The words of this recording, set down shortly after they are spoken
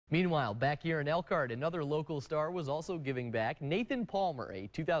Meanwhile, back here in Elkhart, another local star was also giving back. Nathan Palmer, a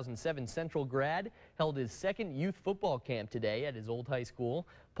 2007 Central grad, held his second youth football camp today at his old high school.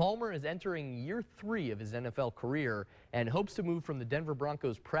 Palmer is entering year 3 of his NFL career and hopes to move from the Denver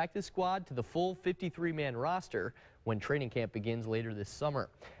Broncos practice squad to the full 53-man roster when training camp begins later this summer.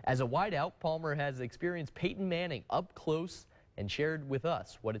 As a wideout, Palmer has experienced Peyton Manning up close and shared with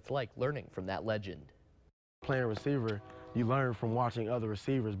us what it's like learning from that legend. Playing receiver, you learn from watching other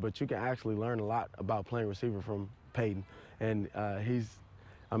receivers, but you can actually learn a lot about playing receiver from Peyton. And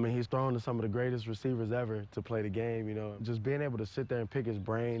he's thrown to some of the greatest receivers ever to play the game. You know, just being able to sit there and pick his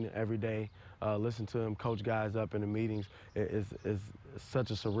brain every day, listen to him coach guys up in the meetings is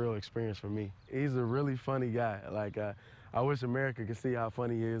such a surreal experience for me. He's a really funny guy. Like, I wish America could see how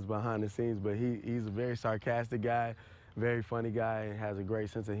funny he is behind the scenes, but he's a very sarcastic guy. Very funny guy, and has a great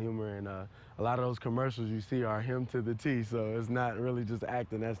sense of humor, and a lot of those commercials you see are him to the T, so it's not really just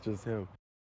acting, that's just him.